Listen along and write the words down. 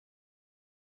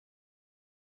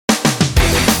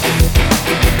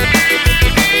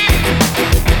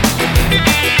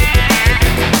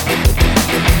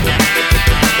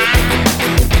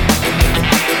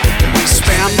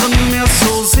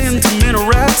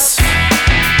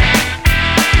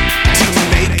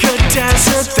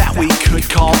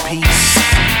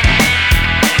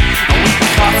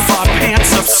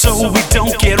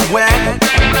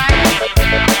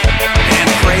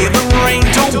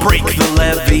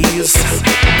days.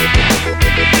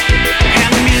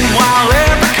 And meanwhile,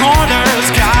 every corner's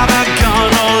got a gun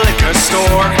or liquor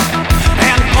store.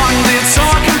 And pundits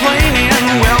are complaining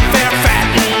welfare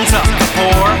fattens up the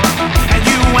poor. And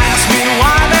you ask me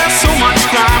why there's so much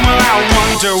crime, well, I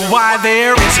wonder why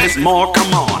there isn't more.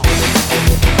 Come on.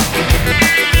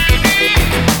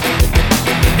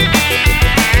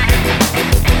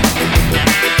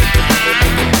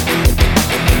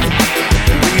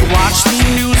 Watch the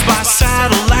news by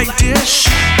satellite dish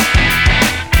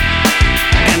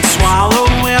and swallow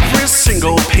every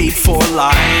single paid-for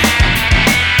lie.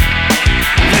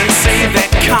 Then say that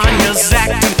Kanye's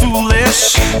acting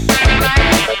foolish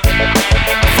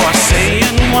for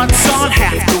saying what's on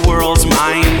half the world's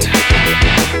mind.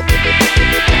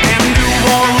 And New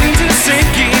Orleans is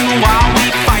sinking while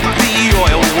we fight the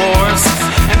oil wars,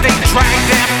 and they drag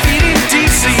their feet in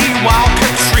D.C. while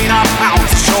Katrina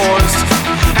pounds shores.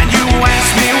 You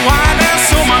ask me why there's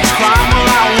so much crime, well,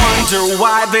 I wonder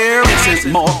why there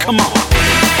isn't more. Come on.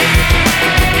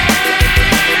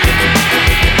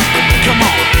 Come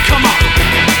on, come on.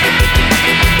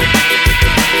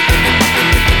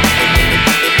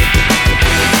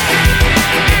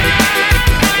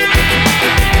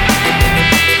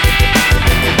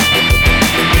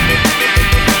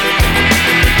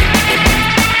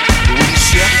 We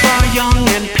ship our young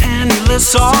and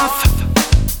penniless off,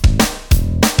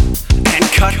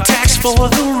 cut tax for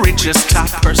the richest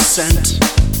top percent.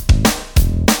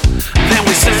 Then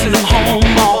we send them home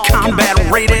all combat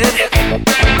rated,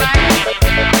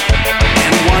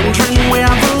 and wondering where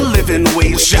the living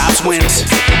wage jobs went.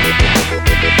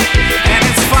 And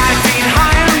it's 5 feet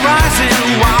high and rising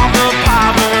while the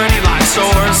poverty line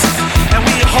soars, and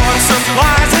we hoard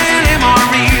supplies and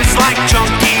MREs like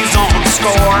junkies on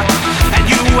score. And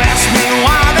you ask me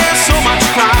why there's so much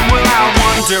crime, well, I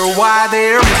wonder why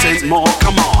there isn't more.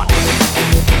 Come on.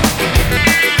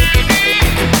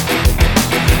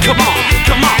 Come on,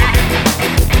 come on.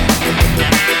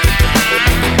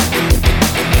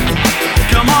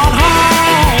 Come on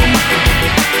home.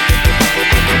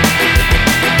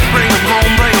 Bring 'em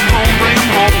home, bring 'em home, bring 'em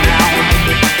home now.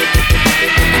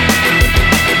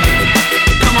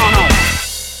 Come on home.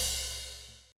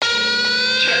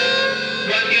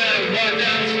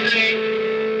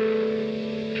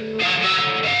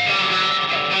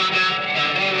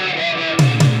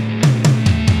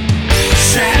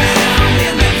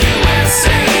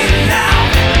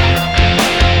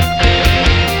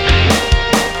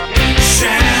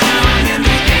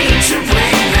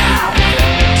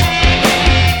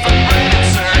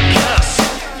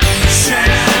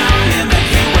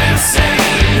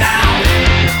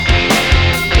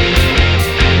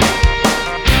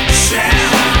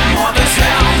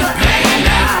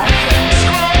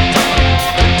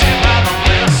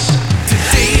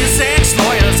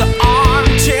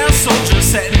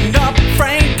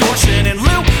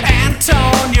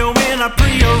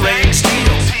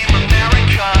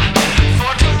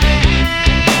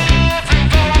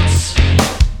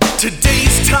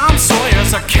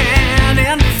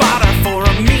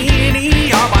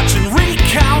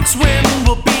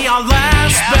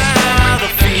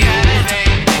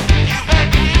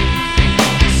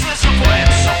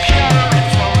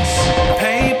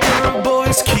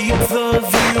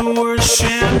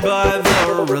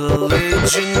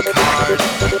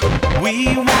 We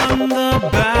won the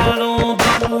battle,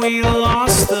 but we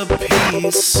lost the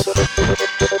peace.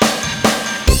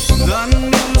 The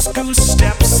news goose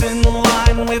steps in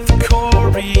line with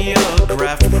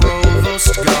choreographed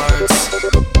provost guards.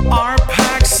 Our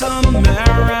Pax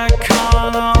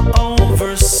Americana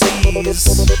overseas.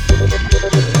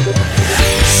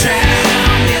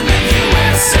 Sham in the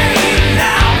USA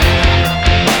now.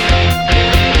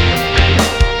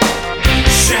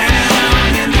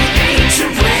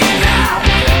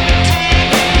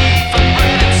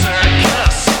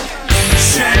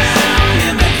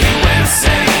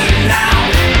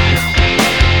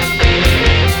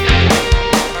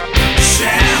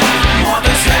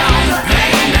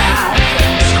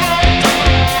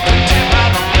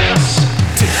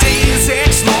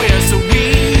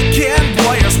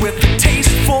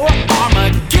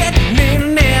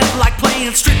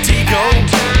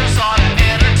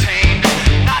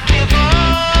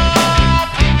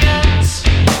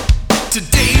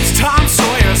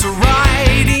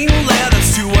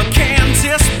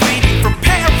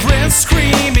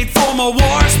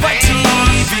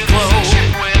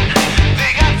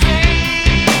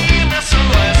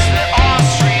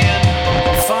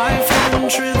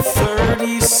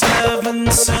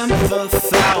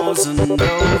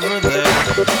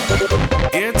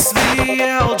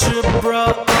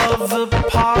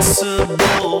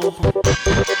 impossible.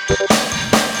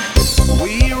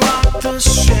 We rock the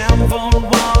shamble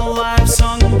while lives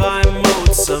hung by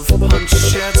moats of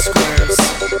punch-shed squares.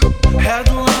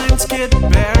 Headlines get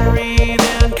buried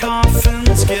and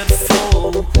coffins get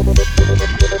full.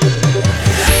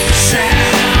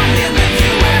 Sham in the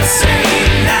USA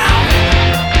now.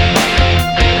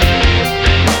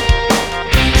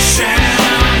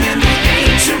 Sham in the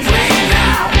ancient way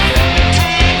now.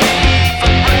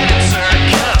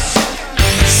 Circus.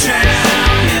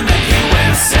 Sham in the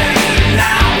USA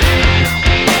now.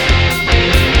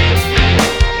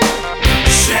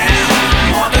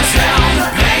 Sham or there's hell to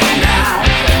pay now.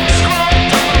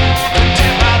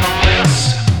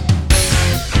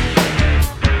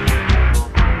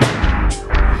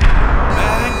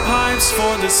 Bagpipes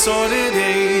for the sordid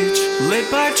age, lit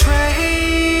by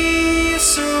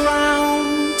tracer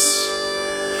rounds.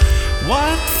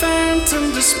 What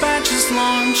phantom dispatches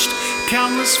launched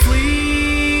countless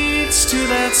fleets to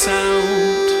that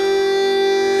sound?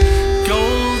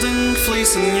 Golden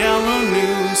fleece and yellow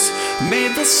news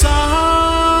made the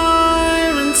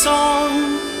siren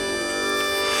song,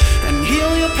 and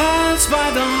heliopads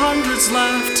by the hundreds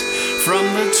left from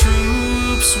the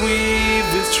troops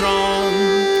we've withdrawn.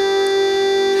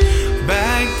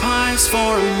 Bagpipes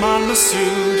for Imam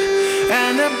Massoud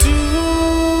and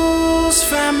Abdul's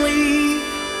family,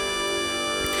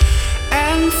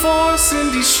 and for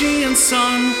Cindy, she and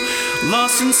son,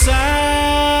 lost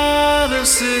inside their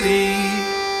city.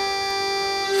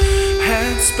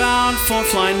 Heads bowed for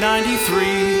Flight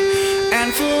 93,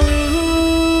 and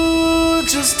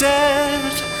Fallujah's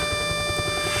dead,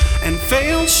 and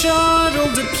failed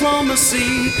shuttle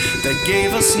diplomacy that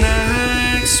gave us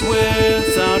necks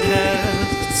without heads.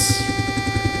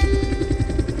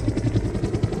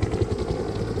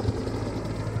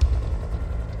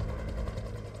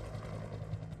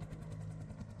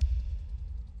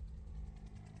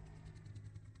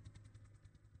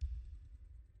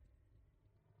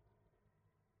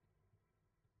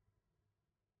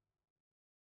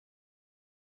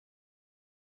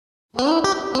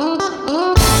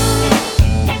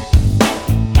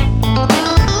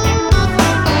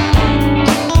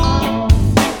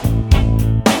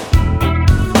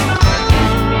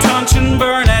 Dungeon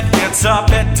Burnett gets up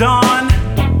at dawn.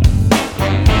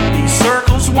 He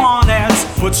circles Juanes,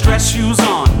 puts dress shoes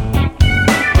on.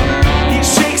 He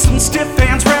shakes some stiff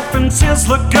hands, references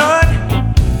look good,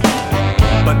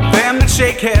 but them that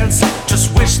shake heads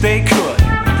just wish they could.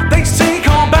 They say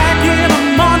call back in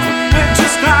a month, they're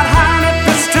just not hiring at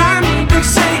this time. They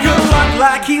say good luck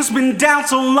like he's been down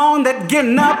so long that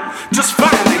getting up just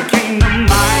finally came to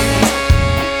mind.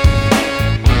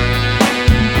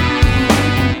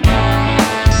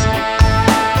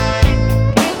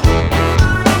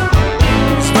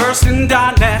 He's versed in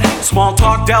 .NET, small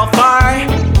talk Delphi,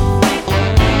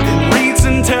 and reads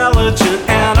Intelligent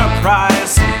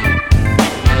Enterprise.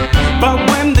 But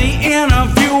when the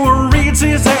interviewer reads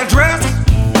his address,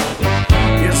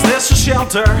 is this a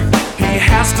shelter? He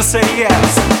has to say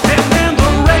yes. And then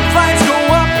the red flags go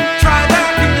up, try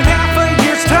back in half a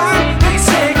year's time. They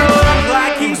say good luck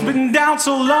like he's been down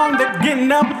so long that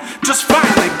getting up just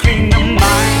finally came to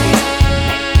mind.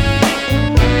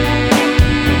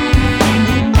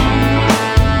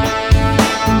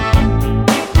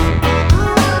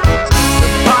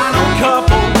 Final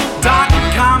couple,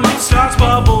 .com starts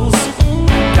bubbles.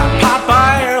 Got popped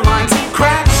by airlines,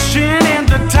 crashing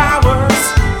into towers.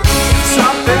 If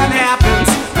something happens,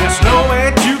 there's no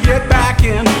way to get back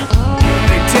in.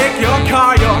 They take your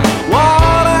car, your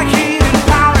water, heat, and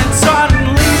power, and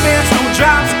suddenly there's no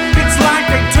jobs. It's like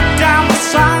they took down the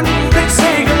sign. They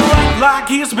say good luck like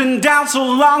he's been down so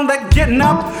long that getting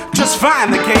up just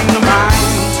finally came to mind.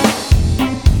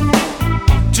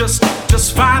 Just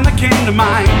finally came to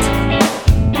mind.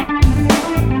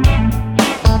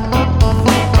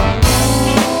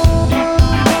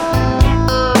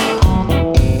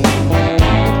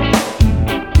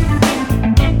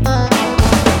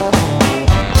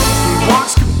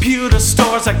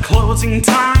 At closing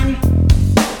time,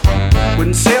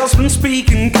 when salesmen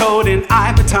speak in code in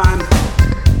IP time,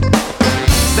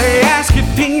 they ask if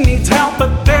he needs help,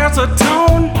 but there's a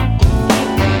tone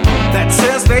that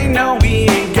says they know he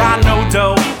ain't got no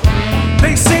dough.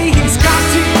 They say he's got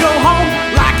to go home,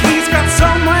 like he's got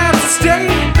somewhere to stay,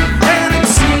 and it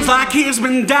seems like he's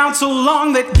been down so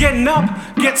long that getting up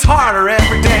gets harder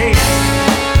every day.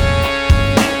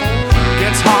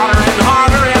 Gets harder and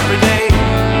harder every day.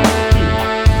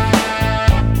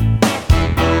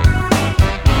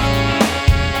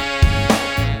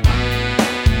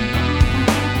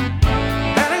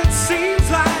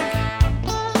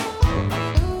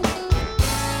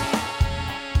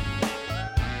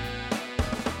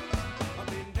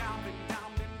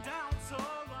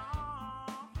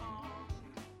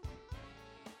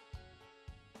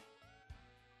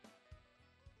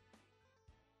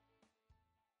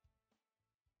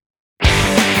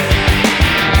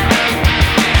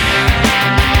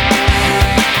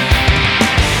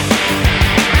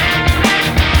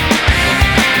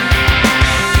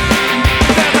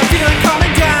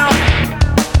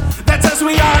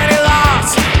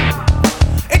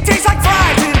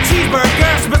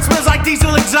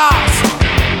 exhaust.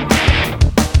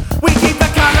 We keep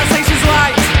the conversations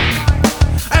light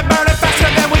and burn it faster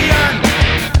than we earn.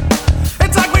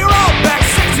 It's like we rolled back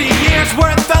 60 years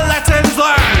worth of lessons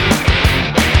learned.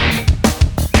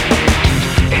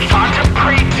 It's hard to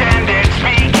pretend it's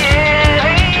beginning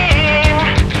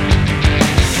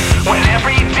when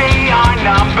every day our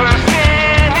numbers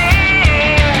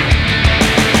thinning.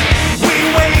 We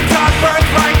waved our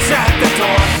birthrights at the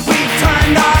door. We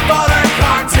turned our voter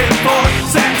cards in for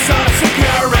sense of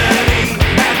security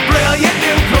and brilliant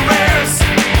new careers.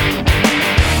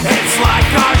 It's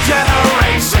like our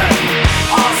generation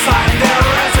all signed their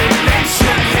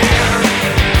resignation here.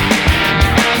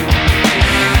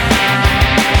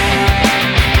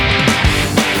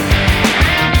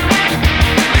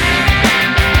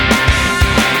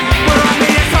 We're on the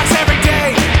Xbox every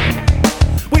day.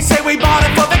 We say we bought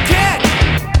it for the kid.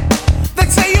 They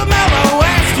say you mellow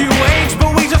as you age,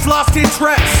 but we just lost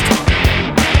interest.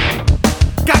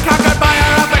 Got conquered by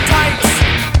our appetites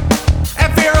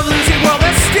and fear of losing world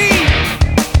esteem,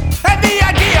 and the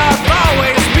idea of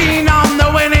always being on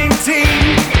the winning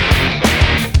team.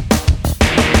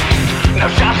 No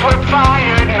shots were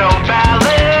fired, no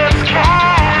ballots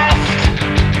cast.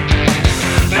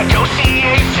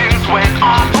 Negotiations went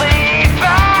awfully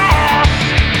fast.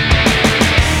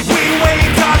 We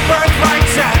waved our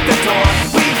birthrights at the door.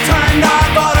 We turned our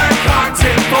voter cards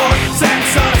in for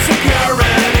sense of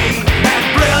security and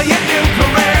brilliant new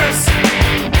careers.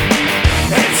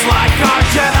 It's like our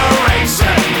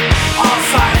generation all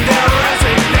signed their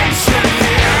resignation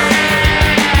here.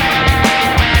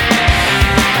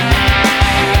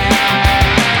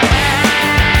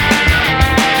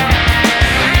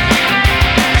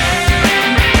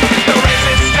 No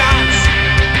resistance,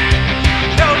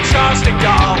 no Charles de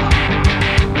Gaulle,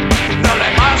 no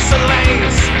Les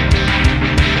Marseillais,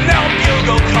 no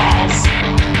bugle calls.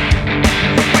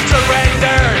 We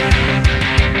surrendered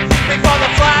before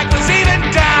the flag was even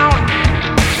down.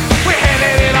 We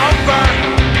handed it over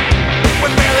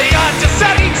with barely a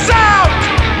dissenting sound.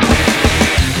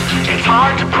 It's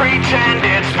hard to pretend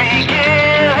it's beginning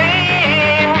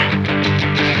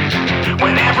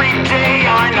when every day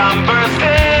our numbers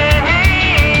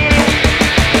thinning.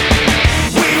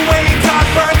 We waved our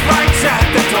birthrights at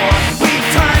the door. We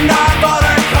turned our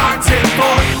voter cards in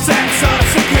for sense of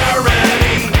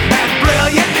security and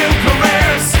brilliant new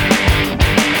careers.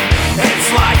 It's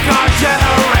like our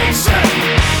generation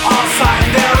all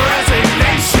signed their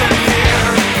resignation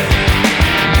here.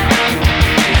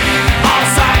 All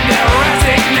signed their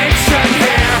resignation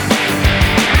here.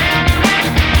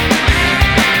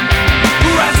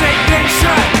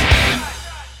 Resignation.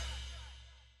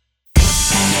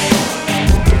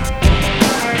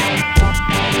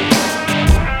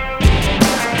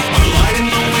 A light in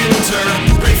the winter,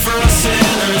 pray for us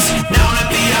sinners, now at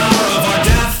the hour of our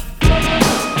death.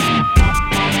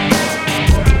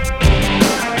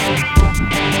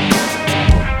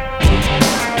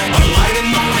 A light in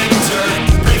the winter,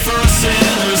 pray for us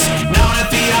sinners, now at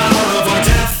the hour of our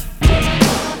death.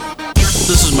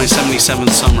 This is my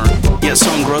 77th summer, yet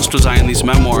so engrossed was I in these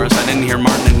memoirs I didn't hear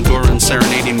Martin and Gorin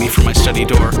serenading me from my study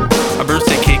door. A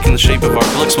birthday cake in the shape of our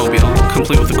Blitzmobile,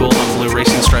 complete with a gold on blue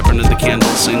racing stripe under the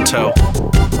candles in tow.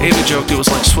 Ava joked it was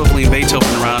like swiveling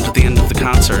Beethoven around at the end of the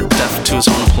concert, deaf to his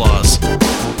own applause.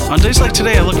 On days like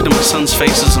today, I look into my son's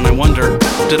faces and I wonder,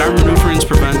 did our maneuverings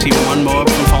prevent even one Moab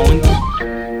from falling?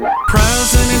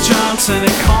 President Johnson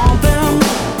had called them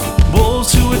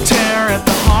wolves who would tear at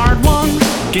the hard one.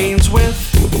 Gains with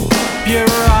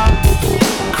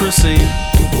bureaucracy.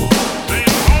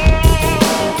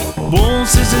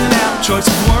 Wolves is an apt choice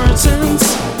of words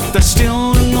since they're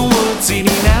still in the woods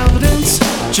eating evidence.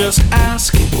 Just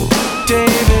ask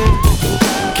David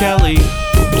Kelly.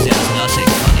 Sounds nothing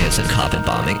funny as a carpet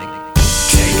bombing.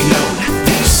 Take note,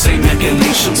 these same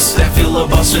machinations that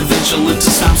filibuster vigilant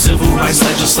to stop civil rights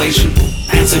legislation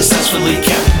and successfully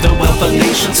kept the wealth of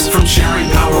nations from sharing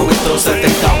power with those that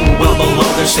they thought were well below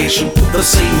their station. The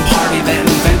same party that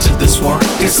invented this war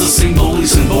is the same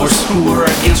bullies and bores who were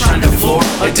against trying to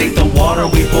fluoridate the water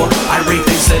we pour. Irate,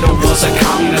 they said it was a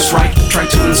communist right, tried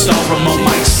to install remote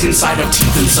mics inside of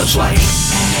teeth and such like.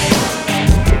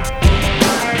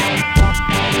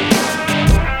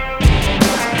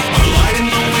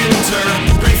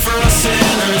 Pray for us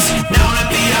sinners, now at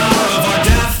the hour of our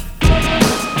death.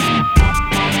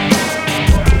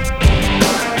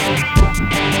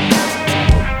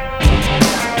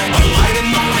 A light in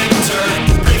the winter,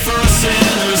 pray for us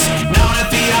sinners, now at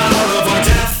the hour of our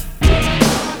death.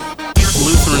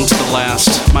 Lutheran to the last,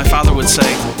 my father would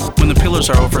say, when the pillars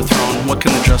are overthrown, what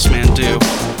can the just man do?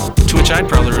 To which I'd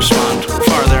probably respond,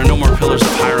 far, there are no more pillars of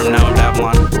Hiram now in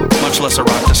Babylon. much less a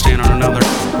rock to stand on another.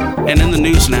 And in the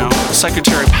news now,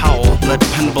 Secretary Powell, that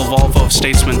dependable Volvo of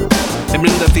statesmen,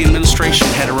 admitted that the administration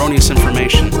had erroneous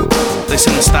information. They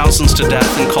sentence thousands to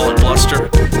death and call it bluster.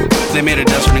 They made a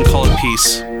desert and call it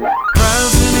peace.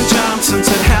 President Johnson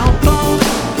said help all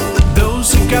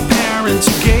those who got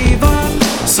parents who gave up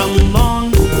some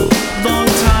long, long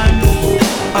time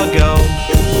ago.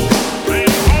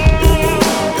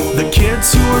 The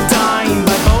kids who are dying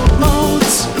by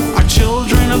boatloads are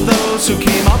children of those who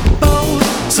came up owed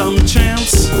some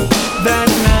chance that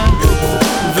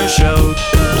never showed.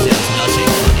 There's nothing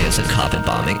funny as a carpet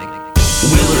bombing.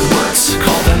 Willard Wirtz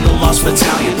called them the Lost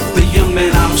Battalion. The young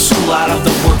men out of school, out of the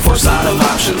workforce, out of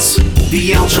options.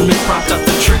 The algebra propped up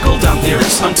the trickle-down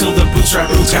theorists until the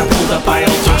bootstrap roots got pulled up by L.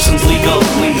 Dorson's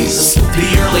legalese. The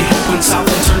early hope went south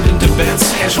and turned into beds.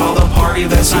 Hash while the party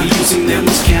that's not using them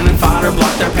as cannon fodder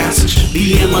blocked their passage.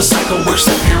 The endless cycle works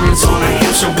their parents on a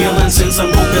hamster wheel and sends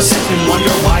them home to sit and wonder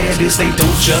why it is they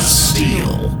don't just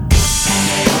steal.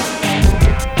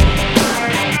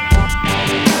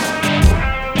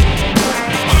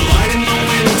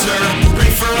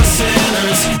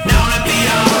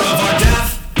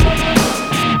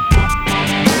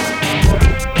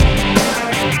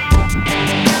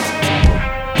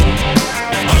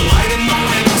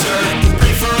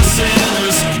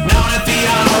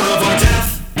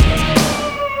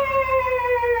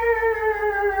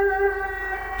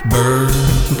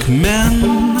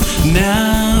 Bergman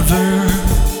never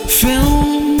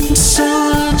filmed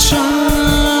such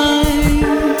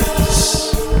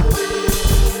eyes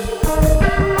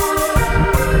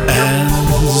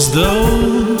as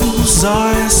those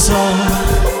I saw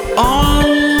on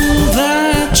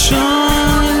that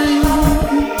child,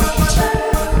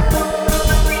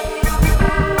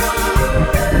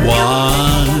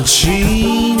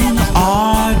 watching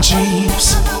our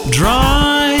Jeeps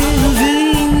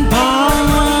driving by.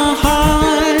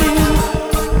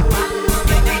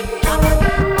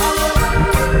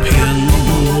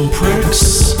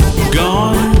 Pinpricks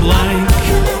gone blank,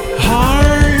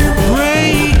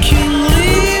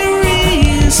 heartbreakingly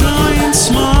resigned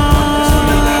smile.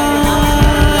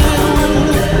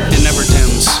 It never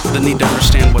dims, the need to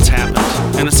understand what's happened,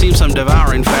 and it seems I'm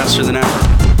devouring faster than ever.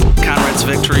 Conrad's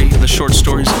Victory, the short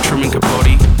stories of Truman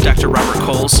Capote, Dr. Robert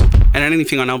Coles, and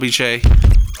anything on LBJ.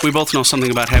 We both know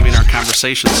something about having our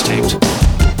conversations taped.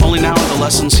 Only now are the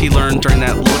lessons he learned during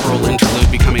that liberal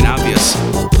interlude becoming obvious.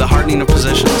 The hardening of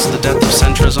positions, the death of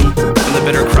centrism, and the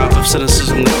bitter crop of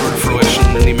cynicism that grew to fruition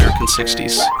in the American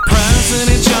 60s.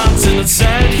 President Johnson had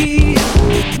said he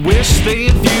wished they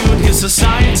had viewed his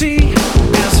society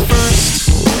as first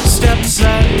steps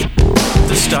at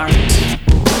the start.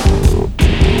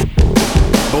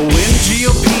 But when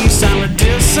GOP silent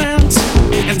dissent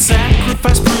and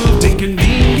sacrifice proved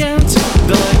inconvenient,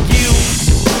 the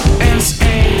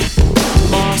USA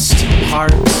lost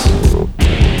heart.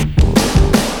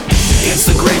 It's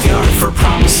the graveyard for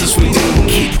promises we didn't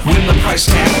keep. When the price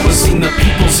tag was seen, the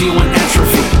people's zeal and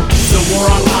atrophy. The war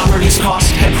on poverty's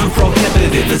cost had proved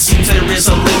prohibitive. It seems there is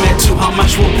a limit to how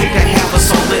much we'll pay to have us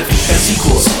all live as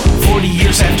equals. 40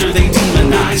 years after they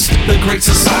demonized the Great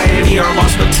Society, our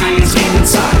lost battalions gained in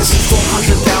size.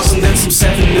 400,000, then some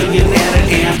 7 million added,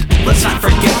 and let's not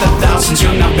forget the thousands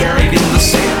young now buried in the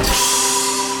sand.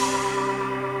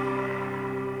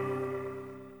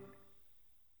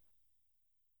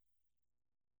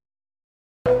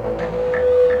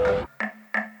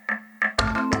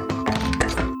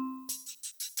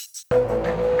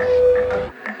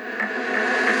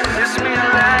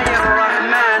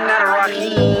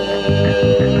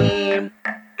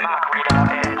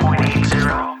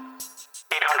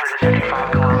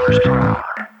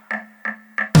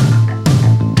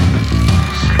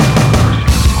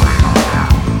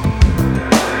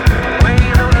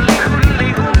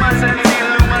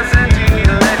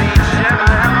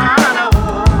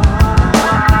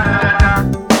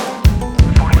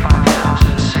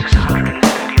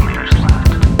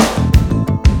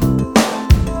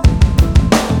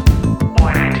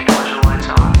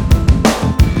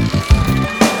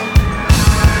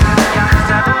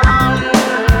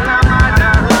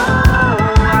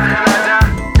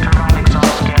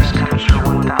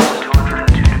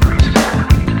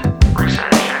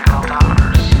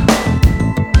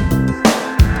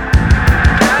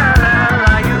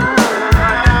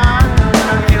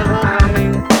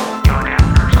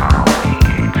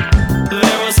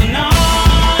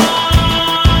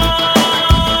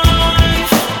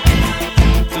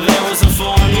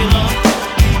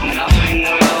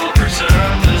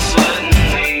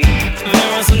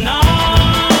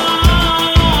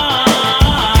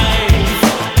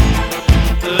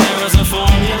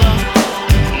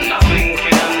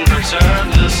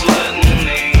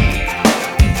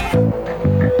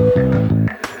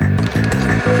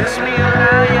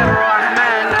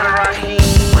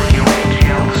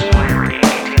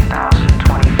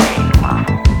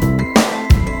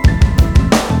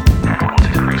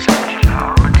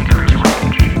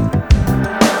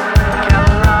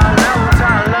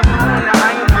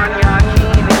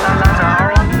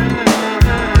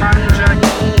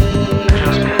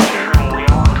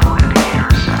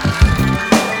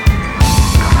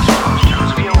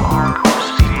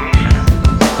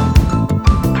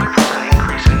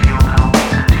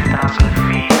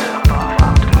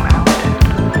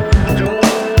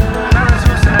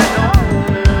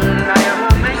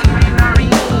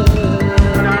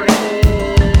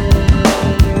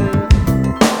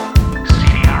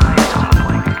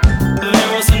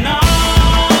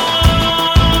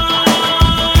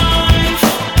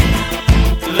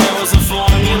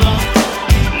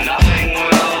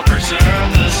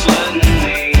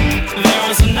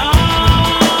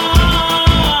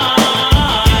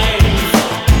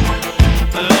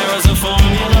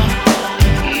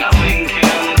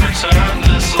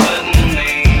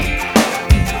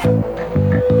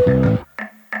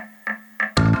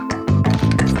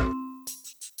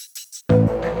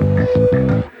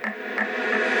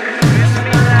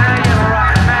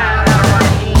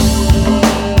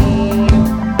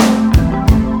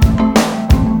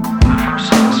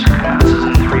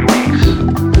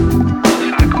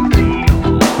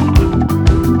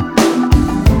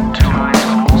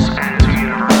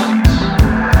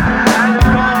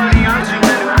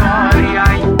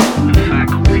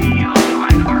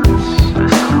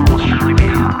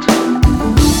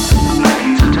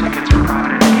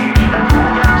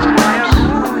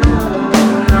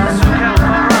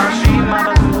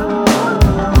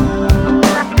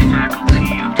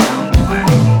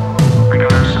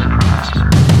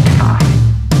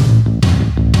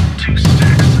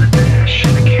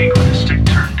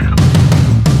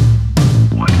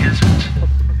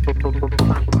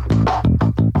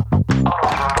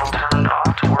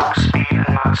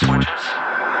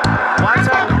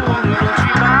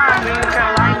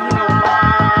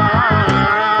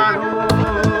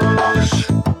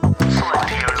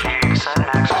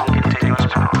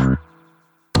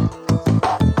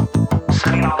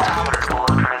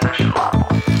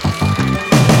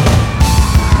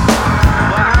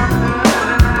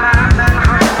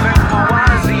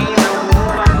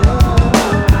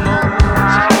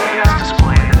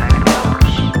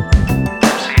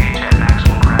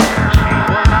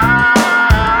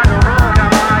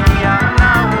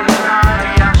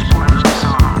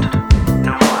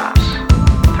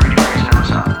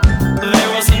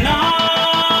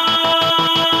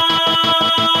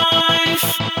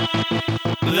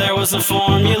 was a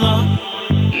formula.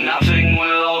 Nothing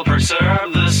will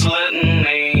preserve this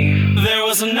litany. There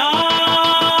was a knife.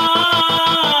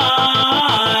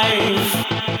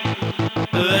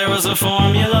 There was a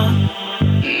formula.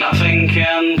 Nothing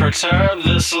can perturb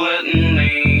this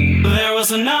litany. There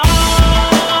was a knife.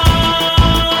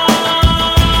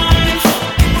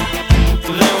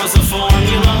 There was a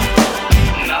formula.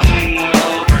 Nothing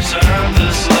will preserve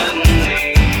this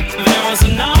litany. There was a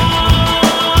knife.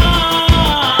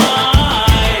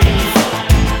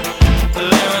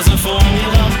 There was a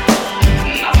formula.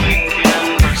 Nothing can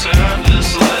preserve this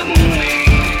litany.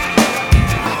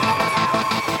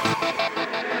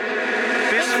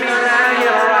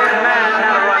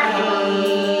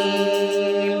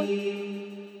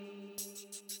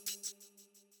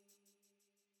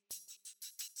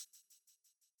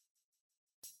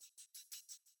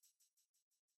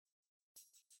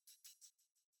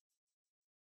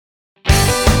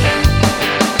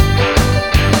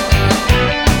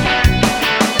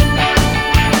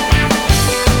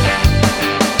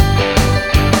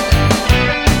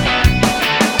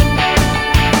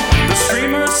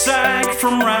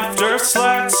 From rafter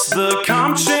slats, the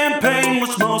calm champagne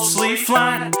was mostly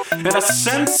flat, and a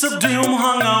sense of doom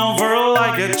hung over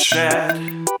like a chat.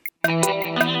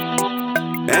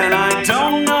 And I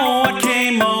don't know what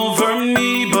came over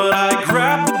me, but I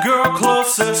grabbed the girl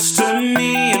closest to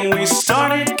me, and we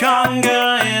started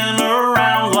congaing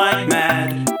around like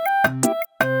mad.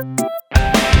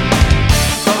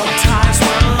 Bow ties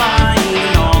were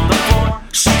lying on the floor.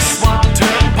 She swapped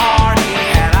her party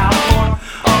hat out for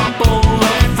a bowl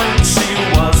of fruit. She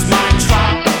was my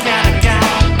Tropicana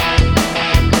gal.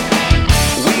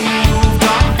 We moved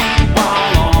our feet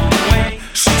while on the way.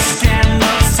 She scanned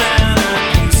the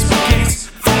centerpiece case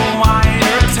for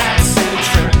wiretaps and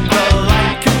tripped the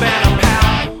light cabana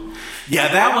pal. Yeah,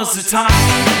 that was the time.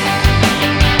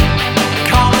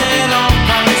 Call it all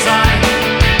anxiety.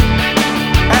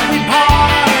 And we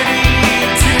partied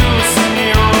to some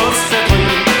Euros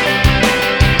fiddling.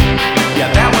 Yeah,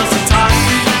 that was the time.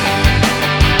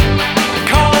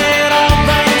 Call it all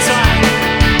anxiety.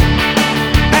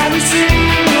 And we sing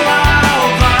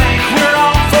loud like we're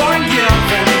all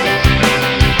forgiven.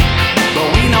 But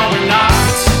we know we're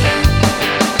not.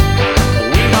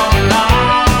 We know we're not.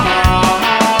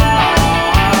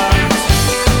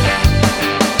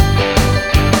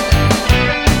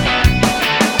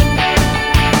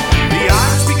 The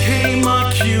odds became a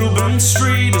Cuban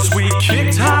street as we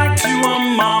kicked high to a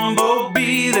mambo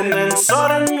beat, and then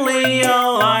suddenly a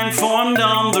line formed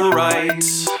on the right.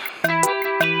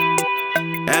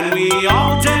 And we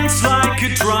all danced like a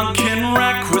drunken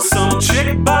wreck with some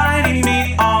chick biting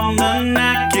me on the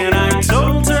neck. And I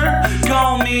told her,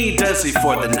 call me Desi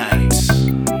for the night.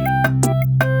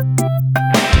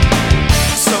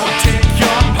 So take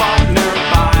your partner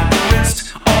by the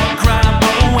wrist, or grab a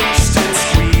waist and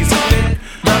squeeze a bit.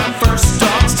 The first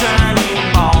dog's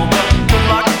turning all but the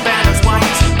luck banner's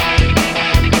white.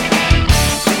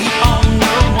 The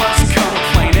owner was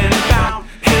complaining about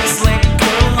his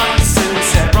liquor license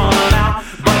had run out,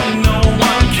 but no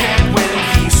one cared when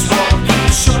he swore he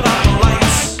shut out the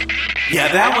lights. Yeah,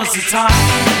 that was the time.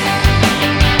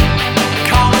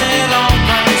 Call it all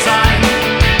anxiety.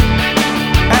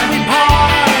 And we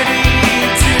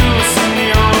partied to some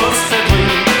Euros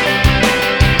fiddling.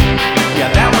 Yeah,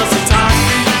 that was the time.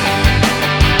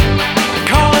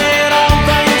 Call it all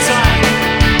anxiety.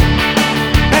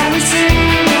 And we sing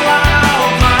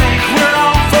loud like we're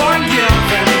all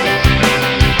forgiven.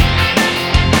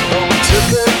 Oh, we took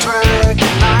a drag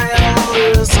and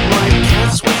nihilism like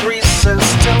kids with recess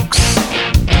jokes.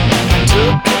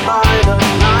 Took a bite of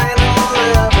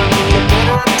 9/11, the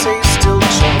bitter taste still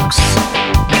chokes.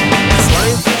 It's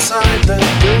life inside the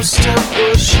ghost of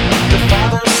Bush, the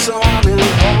father, son, and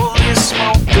holy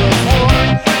smoke of war,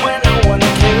 where no one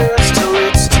cares till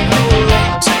it's too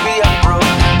late to be broke.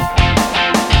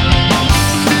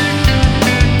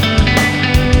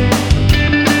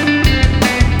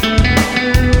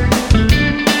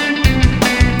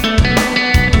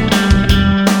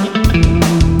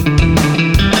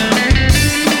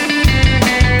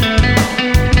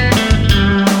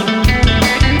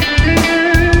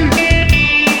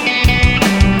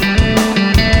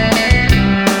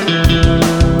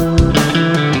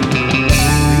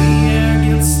 The air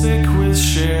gets thick with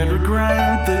shared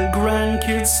regret. The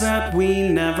grandkids that we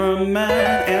never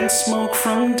met, and smoke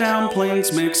from down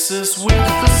planes mixes with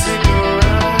the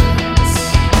cigarettes.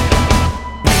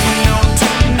 We know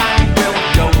tonight we'll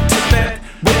go to bed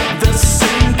with the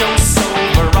same ghosts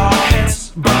over our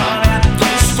heads, but at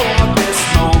least for this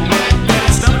moment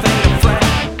there's nothing to fret.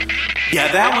 Yeah,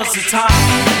 that was the time.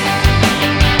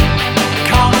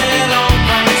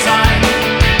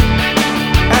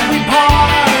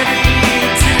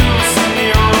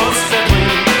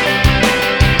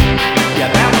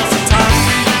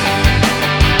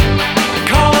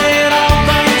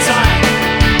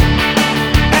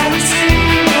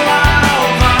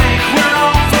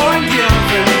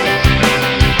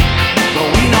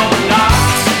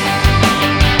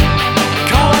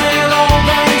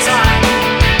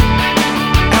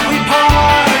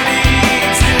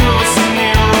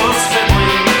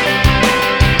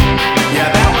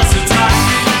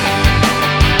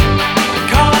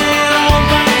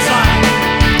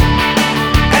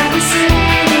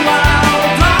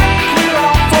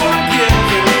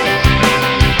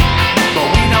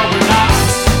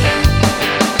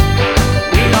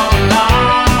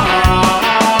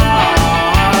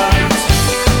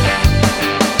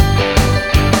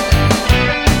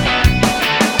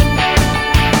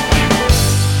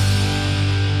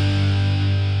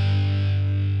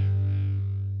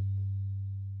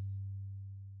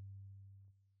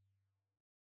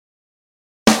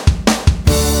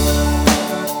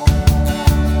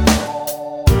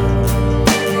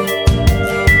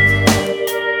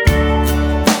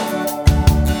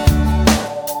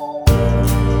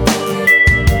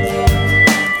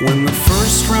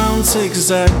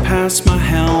 zigzag past my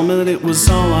helmet, it was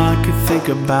all I could think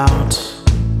about.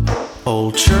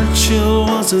 Old Churchill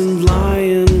wasn't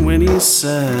lying when he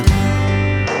said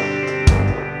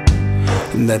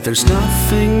that there's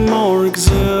nothing more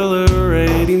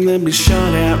exhilarating than be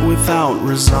shot at without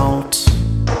result,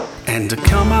 and to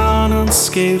come out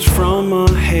unscathed from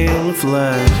a hail of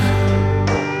lead.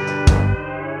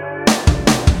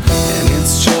 And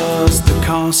it's just the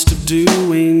cost of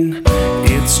doing,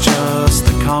 it's just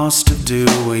the cost of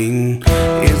doing,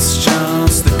 it's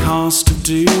just the cost of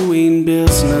doing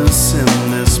business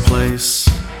in this place.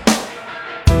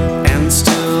 And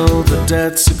still the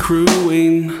debt's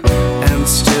accruing, and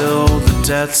still the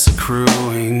debt's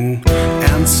accruing,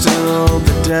 and still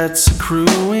the debt's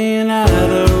accruing at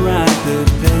a rapid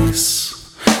pace.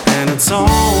 And it's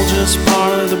all just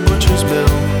part of the butcher's bill,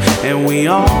 and we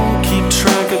all keep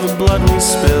track of the blood we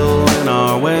spill in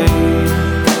our way.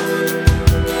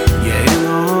 Yeah, in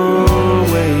our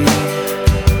way.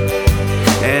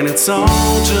 And it's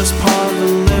all just part of the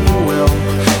living will,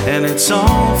 and it's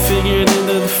all figured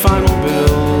into the final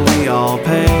bill we all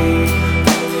pay.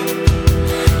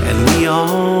 And we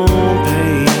all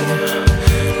pay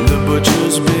the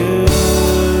butcher's bill.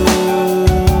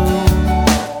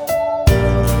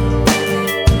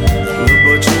 The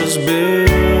butcher's bill.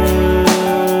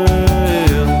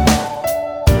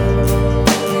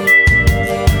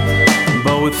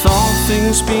 But with all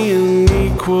things being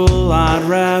equal, I'd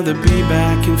rather be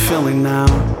back in Philly now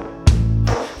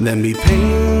than be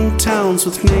painting towns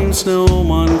with names no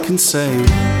one can say.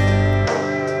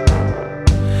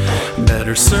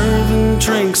 Better serving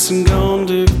drinks and going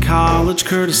to college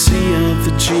courtesy of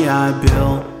the GI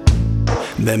Bill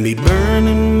than be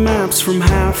burning maps from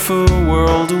half a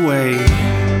world away.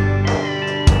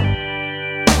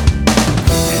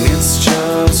 And it's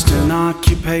just an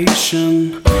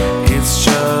occupation, it's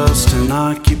just an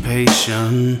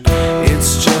occupation,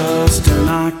 it's just an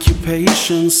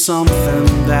occupation, something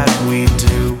that we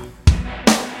do.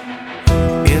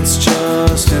 It's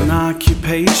just an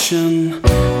occupation,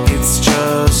 it's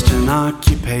just an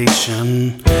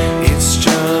occupation, it's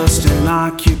just an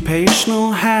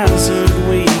occupational hazard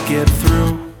we get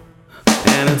through.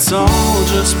 And it's all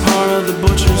just part of the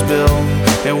butcher's bill,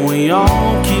 and we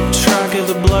all keep track of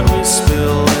the blood we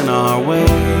spill in our way.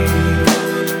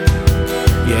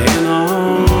 Yeah, in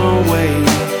our way.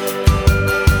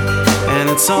 And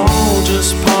it's all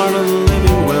just part of the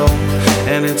living will,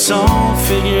 and it's all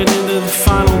figured into the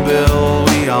final bill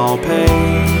we all pay.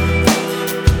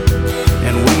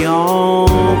 And we all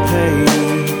pay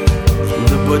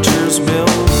the butcher's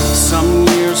bill. Some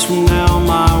years from now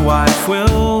my wife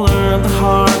will learn the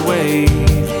hard way.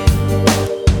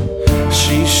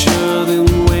 She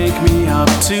shouldn't wake me up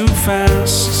too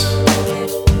fast.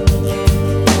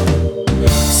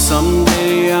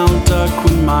 Someday I'll duck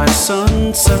when my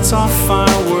son sets off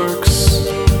fireworks,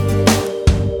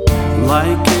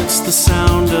 like it's the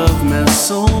sound of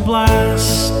missile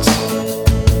blasts.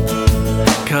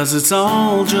 'Cause it's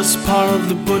all just part of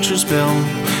the butcher's bill,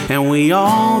 and we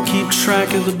all keep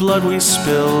track of the blood we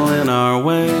spill in our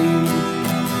way.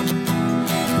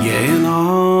 Yeah, in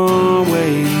our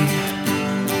way.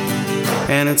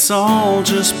 And it's all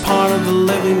just part of the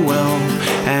living will,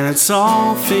 and it's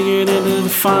all figured into the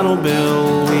final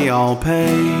bill we all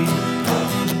pay.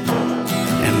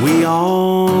 And we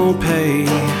all pay.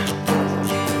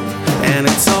 And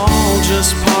it's all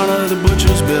just part of the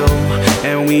butcher's bill,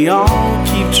 and we all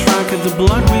keep track of the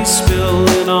blood we spill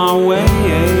in our way.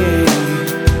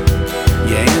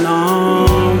 Yeah, in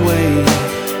our way.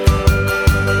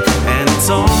 And it's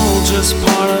all just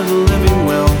part of the living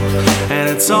will, and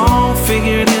it's all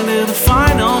figured into the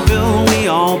final bill we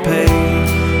all pay.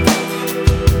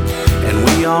 And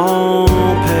we all